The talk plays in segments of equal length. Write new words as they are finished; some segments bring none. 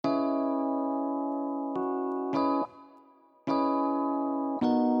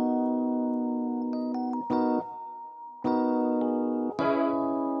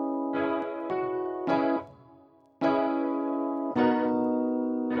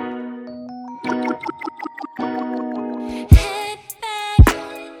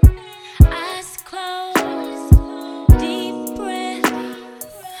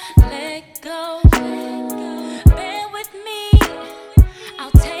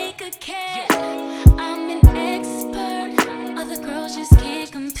a cat. I'm an expert, other girls just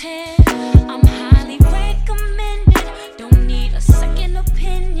can't compare. I'm highly recommended, don't need a second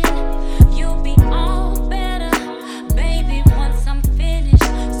opinion. You'll be all better, baby, once I'm finished.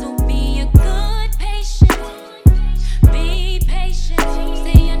 So be a good patient, be patient.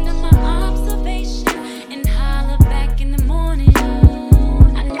 Stay under my observation and holler back in the morning.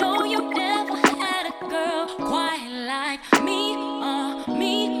 I know you never had a girl quite like me,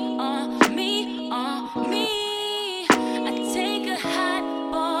 me, me, me. I take a hot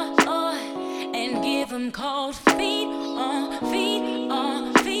boy and give him cold feet, feet.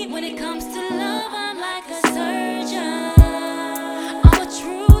 When it comes to love, I'm like a surgeon. I'm a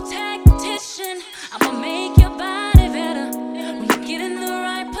true tactician. I'ma make your body better when you get in the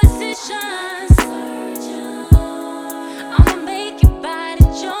right positions. I'ma make your body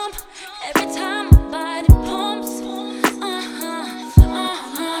jump every time my body pumps.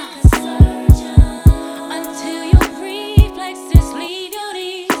 Until your reflexes leave your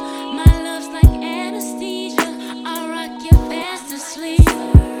knees. My love's like anesthesia. I'll rock you fast to sleep.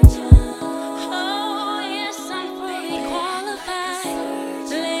 Oh yes, I'm fully qualified.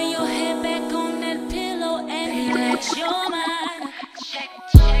 Lay your head back on that pillow and relax your